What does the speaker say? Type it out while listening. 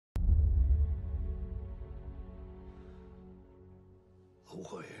A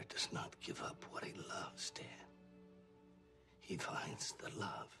warrior does not give up what he loves, Dan. He finds the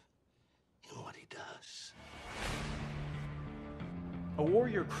love in what he does. A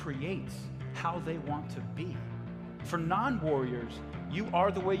warrior creates how they want to be. For non-warriors, you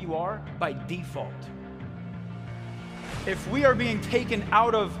are the way you are by default. If we are being taken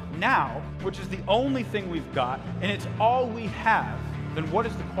out of now, which is the only thing we've got, and it's all we have, then what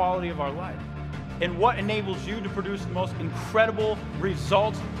is the quality of our life? And what enables you to produce the most incredible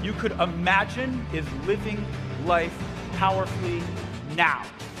results you could imagine is living life powerfully now.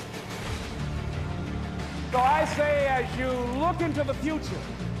 So I say, as you look into the future,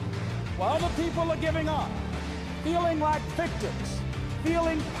 while other people are giving up, feeling like victims,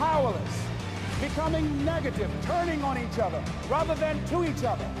 feeling powerless, becoming negative, turning on each other rather than to each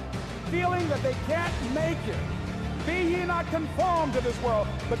other, feeling that they can't make it. Be ye not conformed to this world,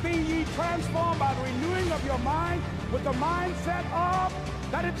 but be ye transformed by the renewing of your mind with the mindset of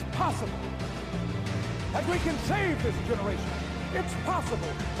that it's possible that we can save this generation. It's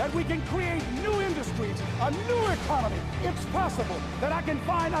possible that we can create new industries, a new economy. It's possible that I can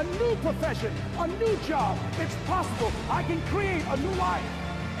find a new profession, a new job. It's possible I can create a new life.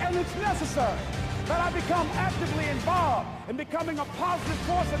 And it's necessary that I become actively involved in becoming a positive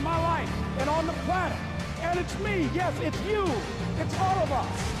force in my life and on the planet. And it's me, yes, it's you, it's all of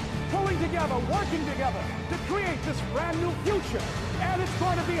us, pulling together, working together to create this brand new future. And it's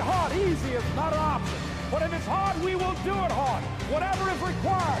going to be hard. Easy is not an option. But if it's hard, we will do it hard. Whatever is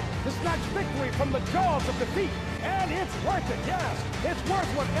required to snatch victory from the jaws of defeat. And it's worth it, yes. It's worth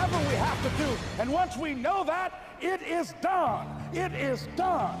whatever we have to do. And once we know that, it is done. It is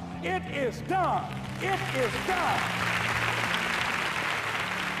done. It is done. It is done.